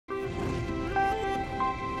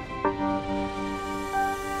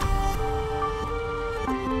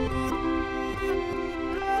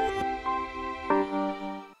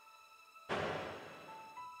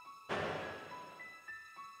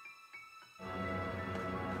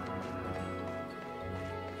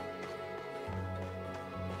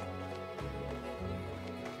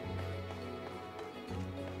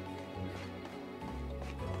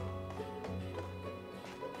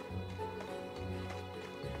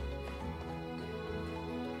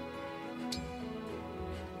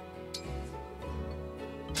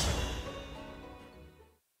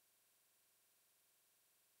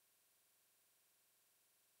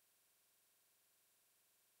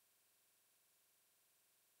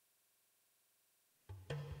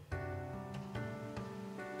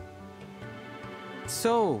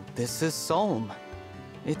So, this is Solm.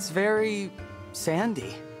 It's very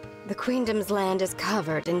sandy. The Queendom's land is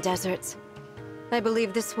covered in deserts. I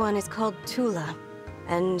believe this one is called Tula.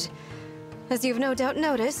 And as you've no doubt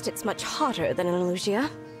noticed, it's much hotter than in Elusia.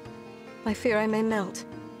 I fear I may melt.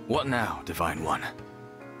 What now, Divine One?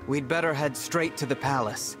 We'd better head straight to the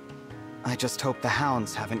palace. I just hope the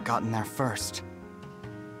hounds haven't gotten there first.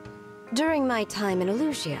 During my time in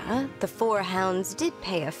Elusia, the 4 hounds did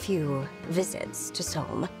pay a few visits to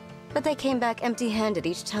Solm. But they came back empty-handed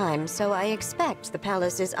each time, so I expect the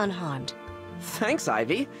palace is unharmed. Thanks,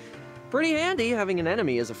 Ivy. Pretty handy having an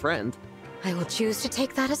enemy as a friend. I will choose to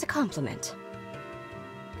take that as a compliment.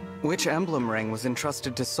 Which emblem ring was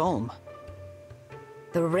entrusted to Solm?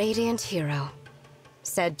 The Radiant Hero.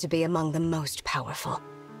 Said to be among the most powerful.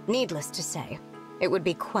 Needless to say, it would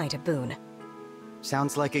be quite a boon.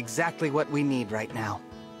 Sounds like exactly what we need right now.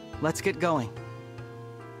 Let's get going.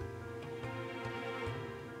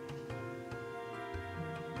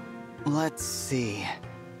 Let's see.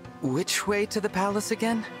 Which way to the palace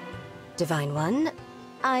again? Divine One,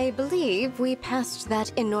 I believe we passed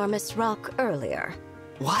that enormous rock earlier.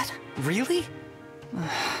 What? Really?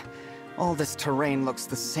 All this terrain looks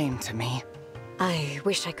the same to me. I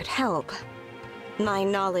wish I could help. My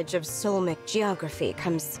knowledge of Solmic geography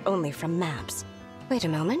comes only from maps. Wait a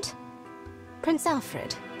moment. Prince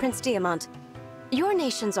Alfred, Prince Diamant, your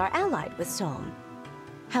nations are allied with Solm.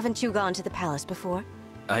 Haven't you gone to the palace before?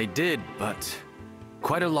 I did, but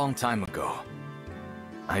quite a long time ago.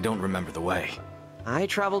 I don't remember the way. I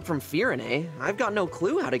traveled from Firene. I've got no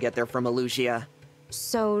clue how to get there from Elusia.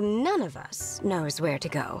 So none of us knows where to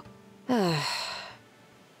go.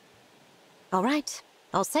 All right,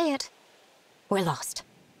 I'll say it. We're lost.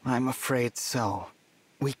 I'm afraid so.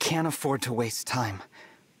 We can't afford to waste time.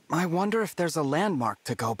 I wonder if there's a landmark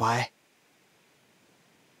to go by.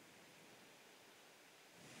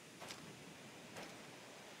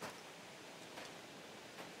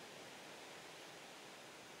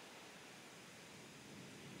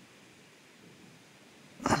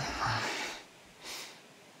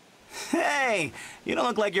 Hey, you don't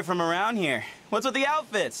look like you're from around here. What's with the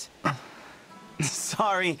outfits?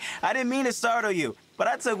 Sorry, I didn't mean to startle you, but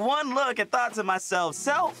I took one look and thought to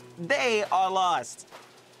myself, they are lost.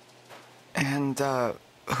 And,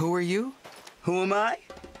 who are you? Who am I?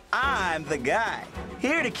 I'm the guy,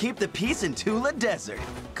 here to keep the peace in Tula Desert.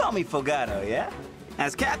 Call me Fogado, yeah?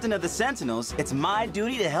 As captain of the Sentinels, it's my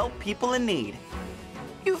duty to help people in need.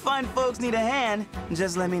 You find folks need a hand,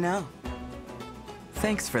 just let me know.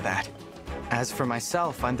 Thanks for that. As for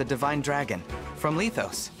myself, I'm the Divine Dragon, from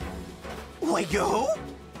Lethos. Wait, yo?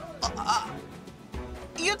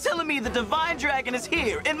 You're telling me the Divine Dragon is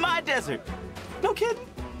here, in my desert? No kidding?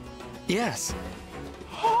 Yes.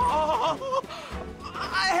 Oh,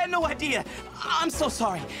 I had no idea. I'm so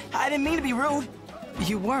sorry. I didn't mean to be rude.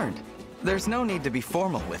 You weren't. There's no need to be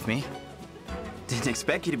formal with me. Didn't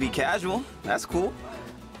expect you to be casual. That's cool.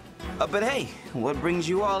 But hey, what brings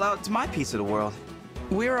you all out to my piece of the world?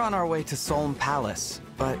 We're on our way to Solm Palace,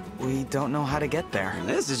 but we don't know how to get there.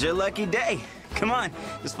 This is your lucky day. Come on,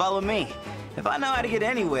 just follow me. If I know how to get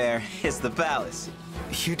anywhere, it's the palace.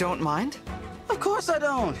 You don't mind? Of course I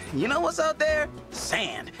don't. You know what's out there?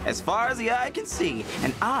 Sand, as far as the eye can see.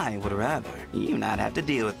 And I would rather you not have to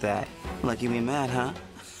deal with that. Lucky me mad, huh?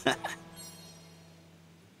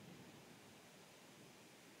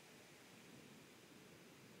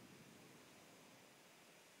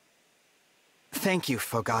 Thank you,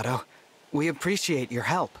 Fogado. We appreciate your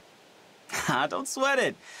help. Don't sweat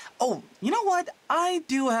it. Oh, you know what? I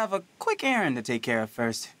do have a quick errand to take care of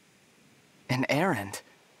first. An errand?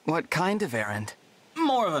 What kind of errand?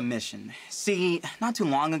 More of a mission. See, not too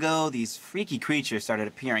long ago, these freaky creatures started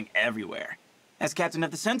appearing everywhere. As captain of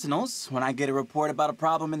the Sentinels, when I get a report about a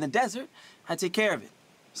problem in the desert, I take care of it.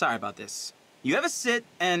 Sorry about this. You have a sit,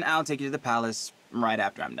 and I'll take you to the palace right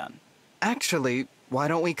after I'm done. Actually, why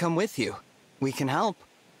don't we come with you? We can help.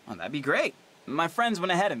 Oh, that'd be great. My friends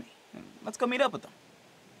went ahead of me. Let's go meet up with them.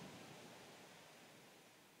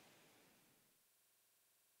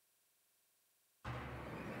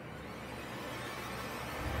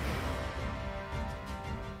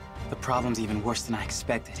 The problem's even worse than I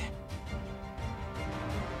expected.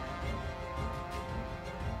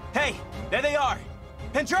 Hey, there they are!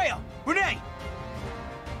 Pentrail! Renee!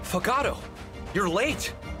 Fogado, you're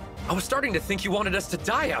late. I was starting to think you wanted us to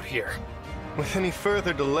die out here. With any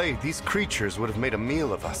further delay, these creatures would have made a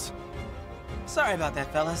meal of us. Sorry about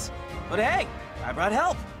that, fellas. But hey, I brought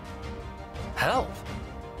help. Help?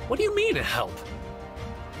 What do you mean, help?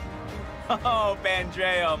 Oh,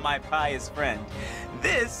 Pandreo, my pious friend.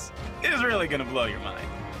 This is really gonna blow your mind.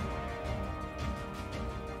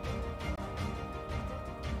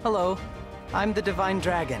 Hello. I'm the Divine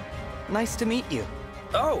Dragon. Nice to meet you.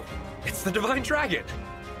 Oh, it's the Divine Dragon.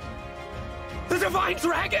 The Divine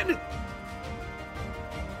Dragon?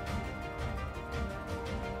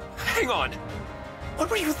 Hang on. What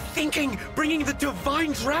were you thinking, bringing the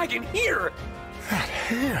Divine Dragon here? That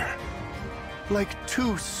hair. Like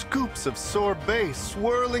 2 scoops of sorbet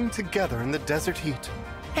swirling together in the desert heat.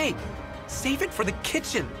 Hey, save it for the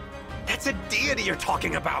kitchen. That's a deity you're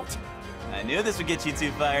talking about. I knew this would get you 2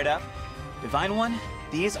 fired up. Divine One,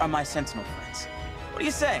 these are my Sentinel friends. What do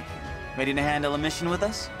you say? Ready to handle a mission with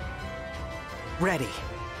us? Ready.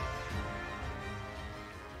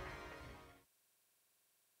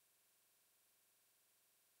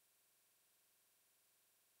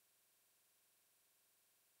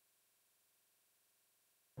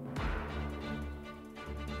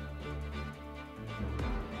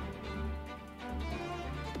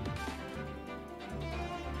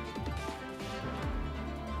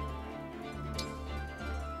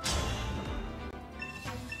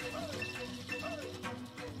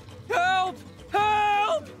 Help!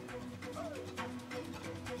 Help!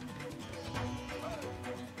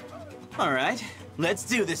 All right, let's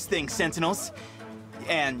do this thing, Sentinels.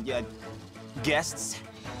 And, guests.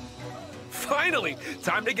 Finally!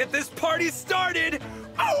 Time to get this party started!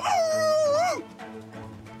 Ow!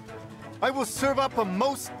 I will serve up a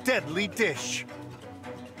most deadly dish.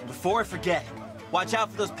 Before I forget, watch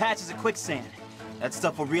out for those patches of quicksand. That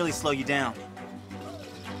stuff will really slow you down.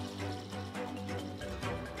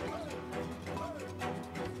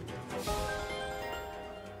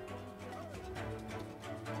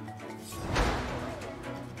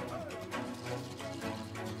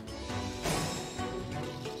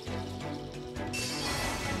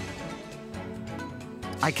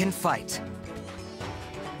 I can fight.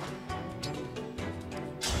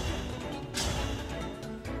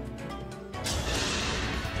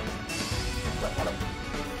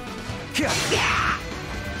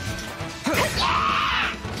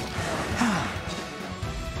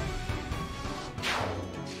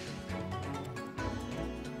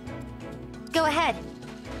 Go ahead.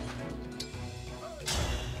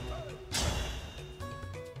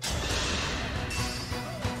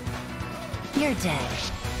 You're dead.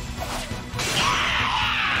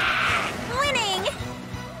 Winning!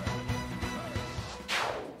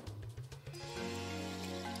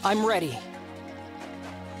 I'm ready.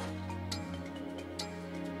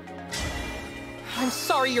 I'm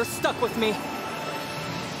sorry you're stuck with me.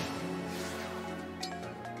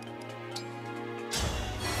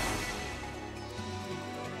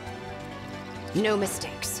 No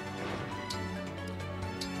mistakes.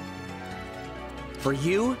 For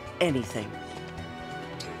you, anything.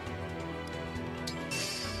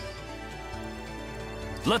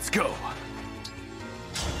 Let's go.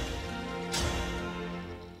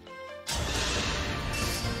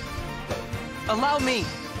 Allow me.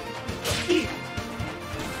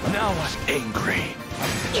 Now I'm angry.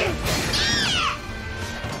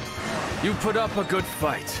 You put up a good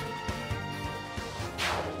fight.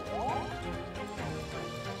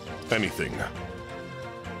 Anything.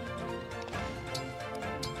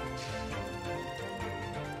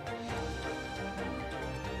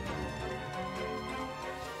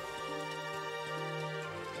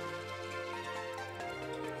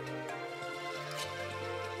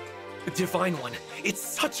 Divine One, it's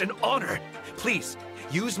such an honor. Please,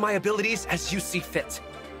 use my abilities as you see fit.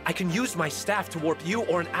 I can use my staff to warp you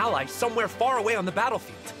or an ally somewhere far away on the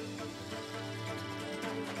battlefield.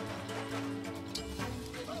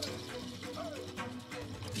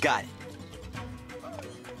 Got it.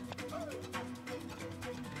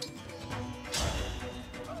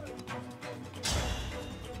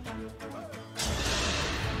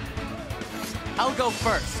 I'll go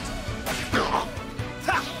first.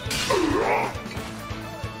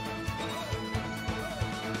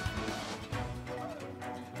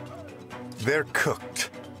 They're cooked.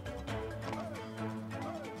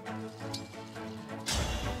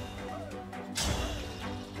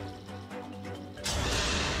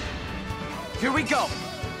 Here we go.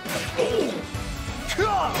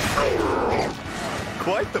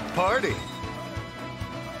 Quite the party.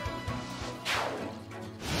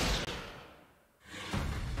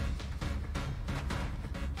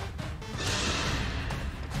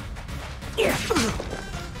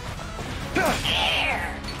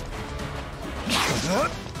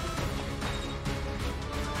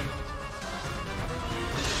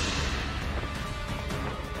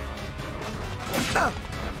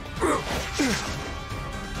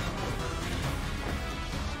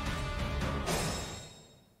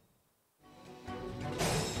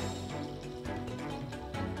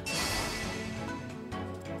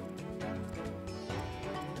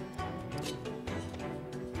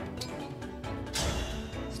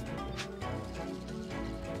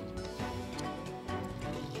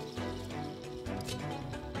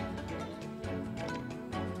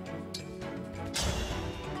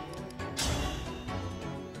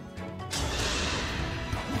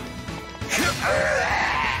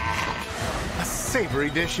 A savory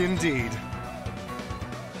dish indeed.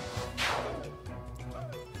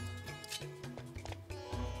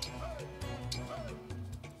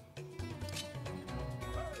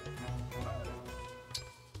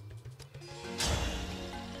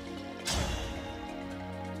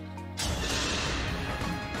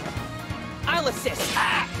 I'll assist.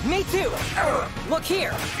 Me too. Look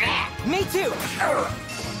here. Me too.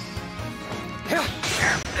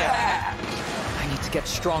 I need to get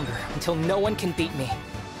stronger until no one can beat me.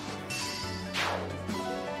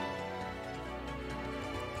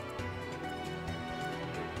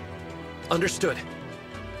 Understood.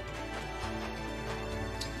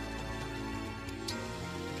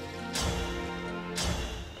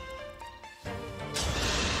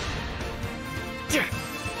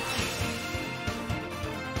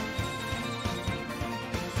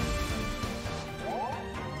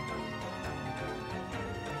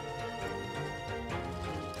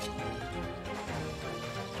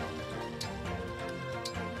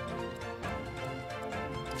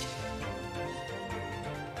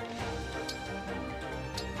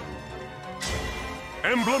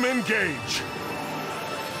 Emblem engage!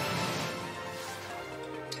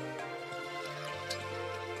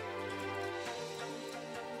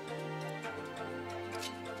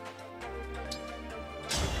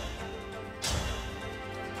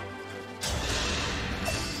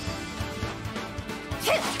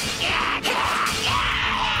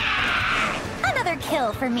 Another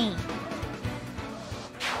kill for me.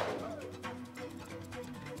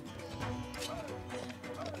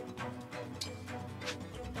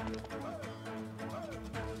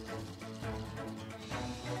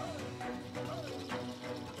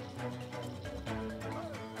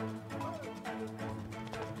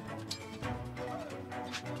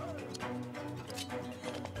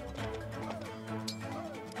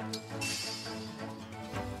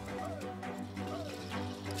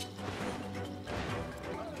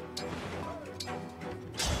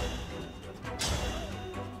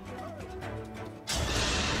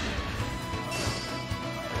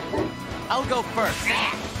 I'll go first.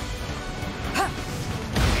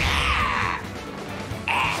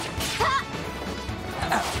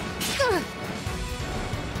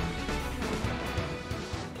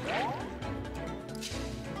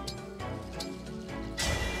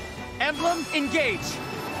 Emblem, engage!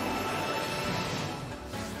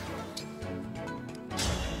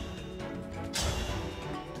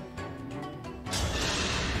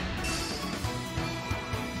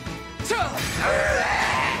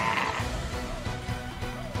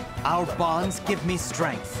 Our bonds give me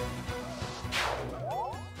strength.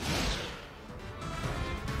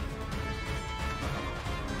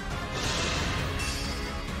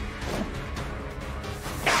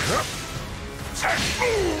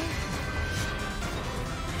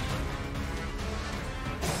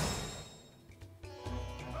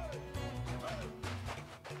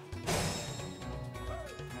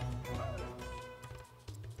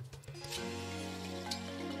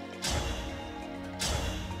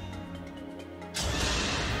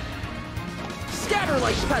 Scatter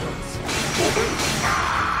like petals!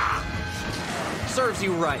 Serves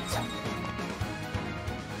you right.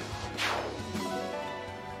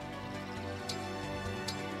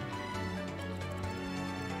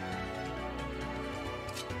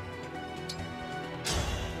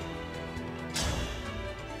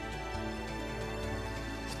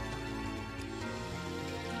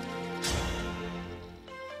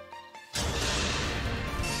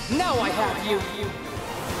 Now I have you!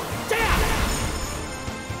 Damn!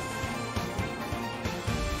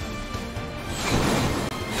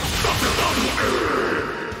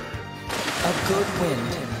 A good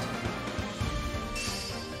wind.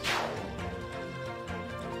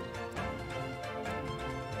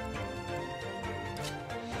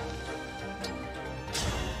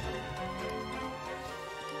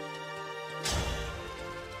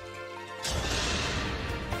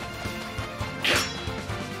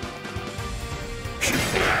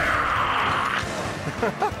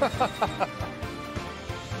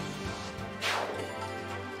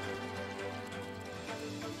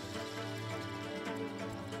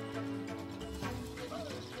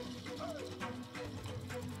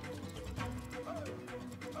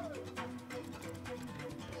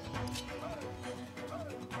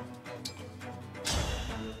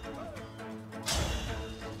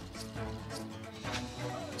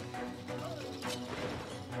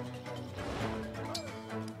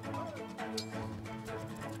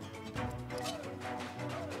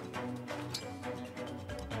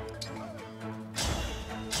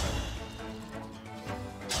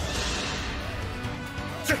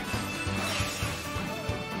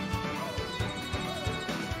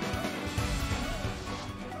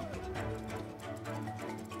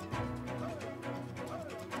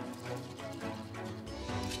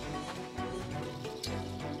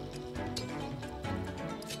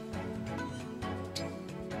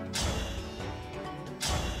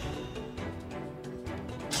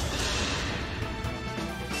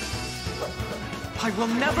 I will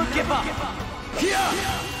never give up!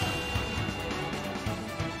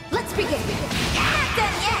 Let's begin! Not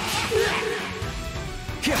done yet!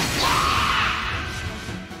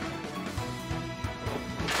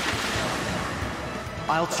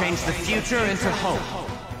 I'll change the future into hope.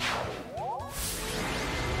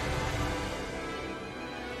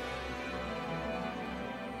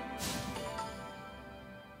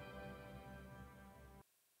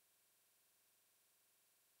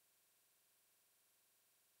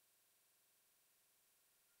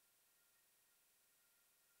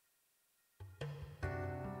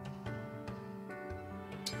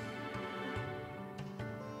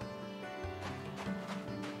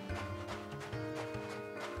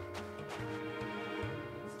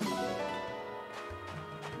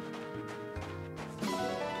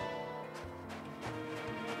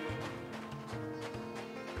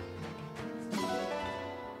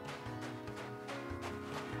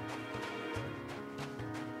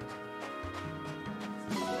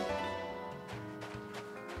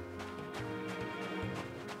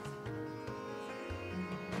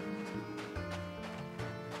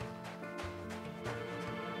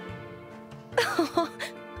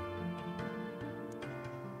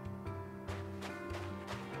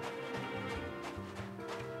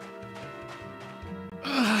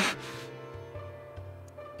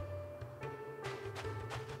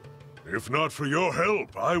 If not for your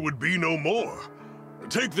help, I would be no more.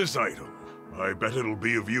 Take this item. I bet it'll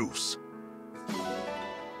be of use.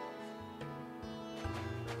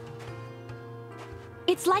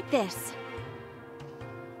 It's like this.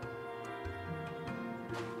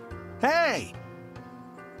 Hey!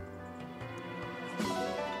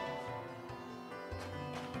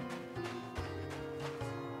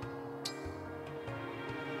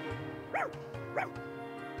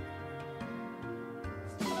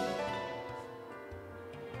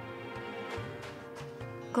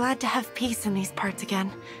 Glad to have peace in these parts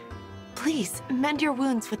again. Please, mend your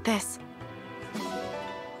wounds with this.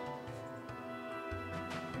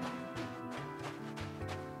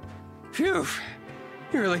 Phew!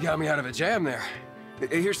 You really got me out of a jam there.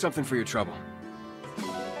 Here's something for your trouble.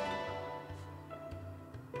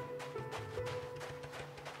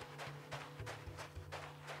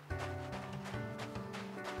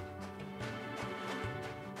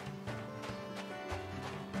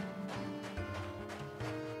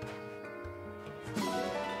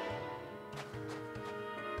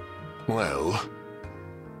 Well...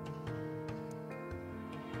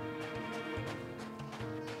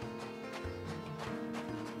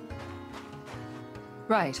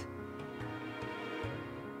 Right.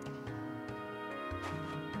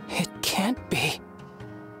 It can't be.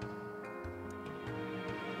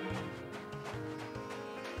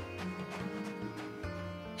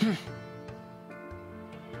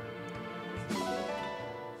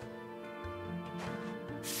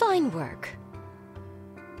 Fine work.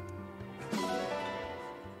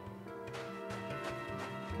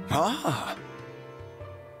 Ah.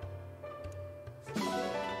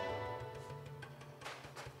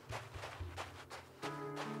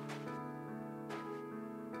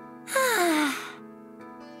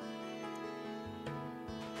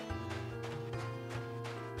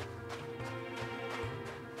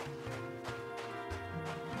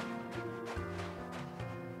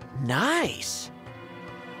 Nice.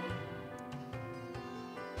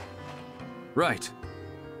 Right.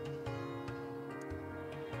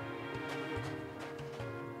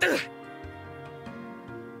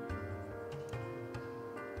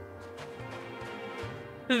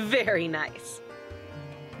 Very nice.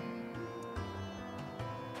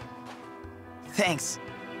 Thanks.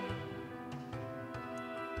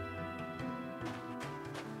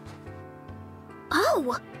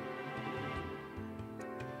 Oh!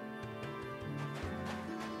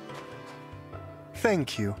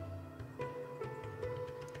 Thank you.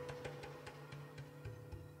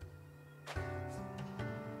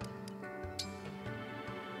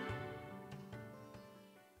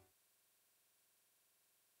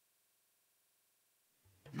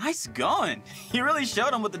 Nice going. You really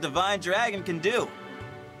showed him what the Divine Dragon can do.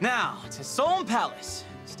 Now, to Solm Palace.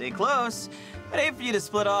 Stay close. I'd hate for you to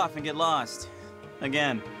split off and get lost.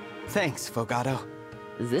 Again. Thanks, Fogado.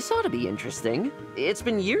 This ought to be interesting. It's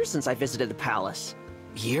been years since I visited the palace.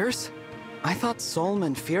 Years? I thought Solm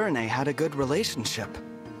and Firene had a good relationship.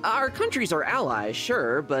 Our countries are allies,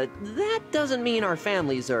 sure, but that doesn't mean our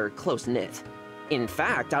families are close-knit. In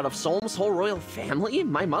fact, out of Solm's whole royal family,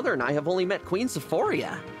 my mother and I have only met Queen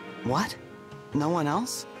Sephoria. What? No one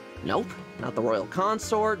else? Nope. Not the royal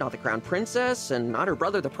consort, not the crown princess, and not her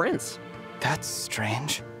brother the prince. That's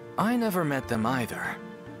strange. I never met them either.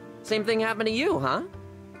 Same thing happened to you, huh?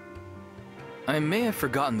 I may have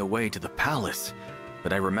forgotten the way to the palace,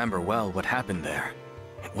 but I remember well what happened there.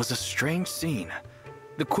 It was a strange scene.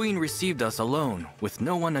 The queen received us alone, with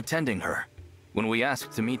no one attending her. When we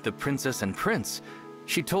asked to meet the princess and prince,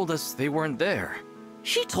 she told us they weren't there.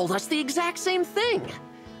 She told us the exact same thing.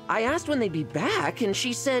 I asked when they'd be back, and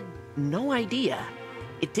she said, no idea.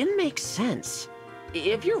 It didn't make sense.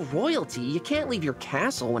 If you're royalty, you can't leave your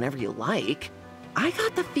castle whenever you like. I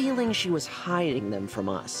got the feeling she was hiding them from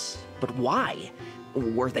us. But why?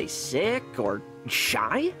 Were they sick or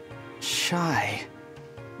shy? Shy?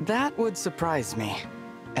 That would surprise me.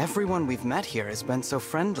 Everyone we've met here has been so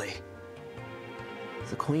friendly.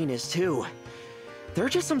 The queen is too. There are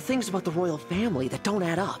just some things about the royal family that don't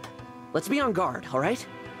add up. Let's be on guard, all right?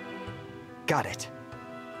 Got it.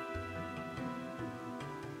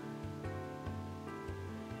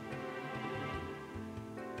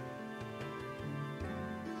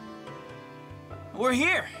 We're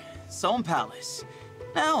here, Solm Palace.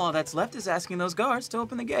 Now all that's left is asking those guards to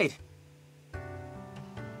open the gate.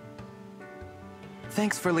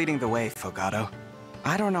 Thanks for leading the way, Fogado.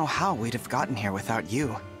 I don't know how we'd have gotten here without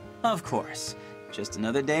you. Of course. Just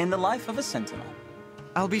another day in the life of a Sentinel.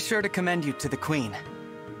 I'll be sure to commend you to the Queen.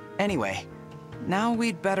 Anyway, now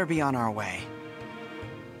we'd better be on our way.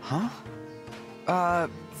 Huh?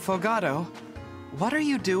 Fogado, what are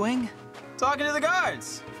you doing? Talking to the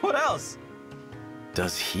guards. What else?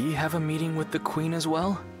 Does he have a meeting with the queen as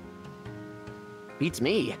well? Beats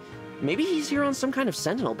me. Maybe he's here on some kind of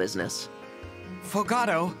Sentinel business.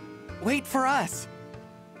 Fogado, wait for us!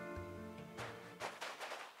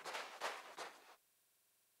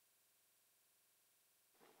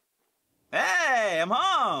 Hey, I'm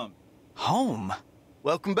home! Home?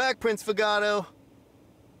 Welcome back, Prince Fogado.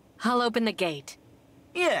 I'll open the gate.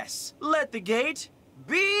 Yes, let the gate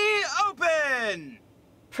be open!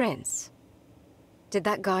 Prince. Did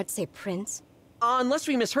that guard say prince? Unless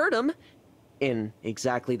we misheard him. In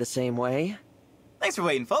exactly the same way. Thanks for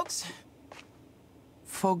waiting, folks.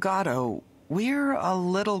 Fogado, we're a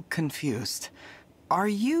little confused. Are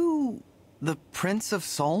you the Prince of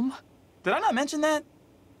Solm? Did I not mention that?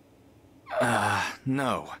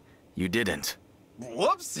 No, you didn't.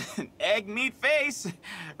 Whoops, egg meat face.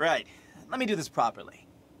 Right, let me do this properly.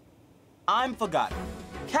 I'm Fogado,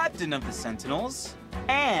 Captain of the Sentinels,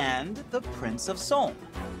 and the Prince of Solm.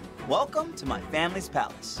 Welcome to my family's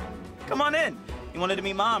palace. Come on in. You wanted to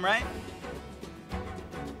meet Mom, right?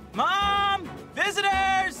 Mom!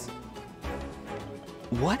 Visitors!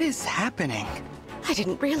 What is happening? I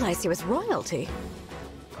didn't realize he was royalty.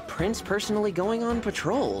 Prince personally going on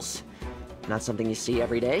patrols. Not something you see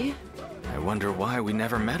every day. I wonder why we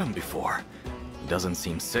never met him before. He doesn't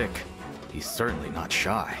seem sick. He's certainly not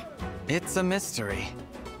shy. It's a mystery.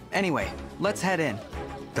 Anyway, let's head in.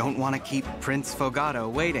 Don't want to keep Prince Fogado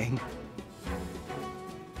waiting.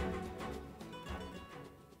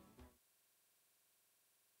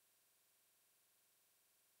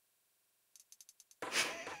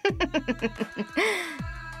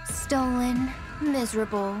 Stolen,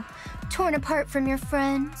 miserable, torn apart from your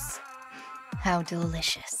friends. How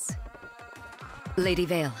delicious. Lady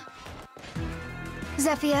Vale.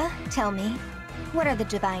 Zephyr, tell me, what are the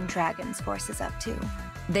Divine Dragon's forces up to?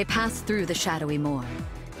 They passed through the Shadowy Moor.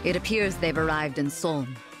 It appears they've arrived in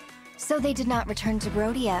Solm. So they did not return to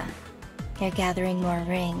Brodia. They're gathering more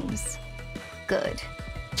rings. Good.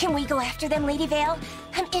 Can we go after them, Lady Vale?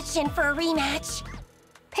 I'm itching for a rematch.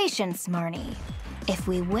 Patience, Marnie. If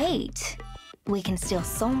we wait, we can steal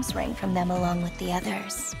Solm's ring from them along with the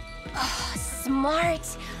others. Oh,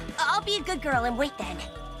 smart. I'll be a good girl and wait then.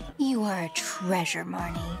 You are a treasure,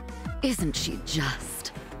 Marnie. Isn't she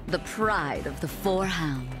just? The pride of the Four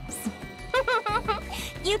Hounds.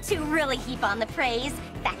 You two really heap on the praise.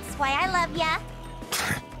 That's why I love ya.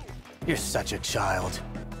 You're such a child.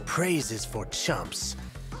 Praise is for chumps.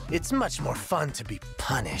 It's much more fun to be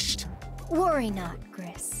punished. Worry not,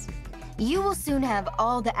 Gris. You will soon have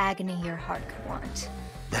all the agony your heart could want.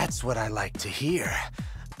 That's what I like to hear.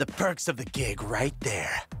 The perks of the gig right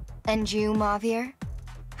there. And you, Mavir?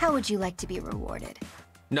 How would you like to be rewarded?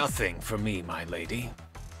 Nothing for me, my lady.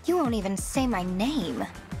 You won't even say my name.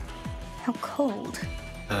 How cold.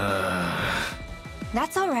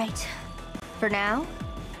 That's all right. For now,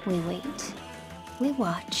 we wait. We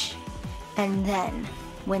watch. And then,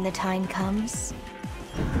 when the time comes...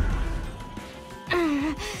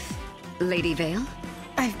 Lady Vale?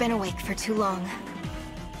 I've been awake for too long.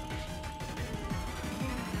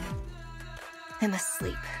 I'm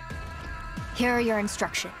asleep. Here are your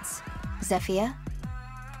instructions. Zephyr,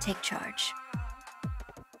 take charge.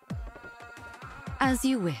 As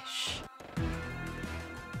you wish.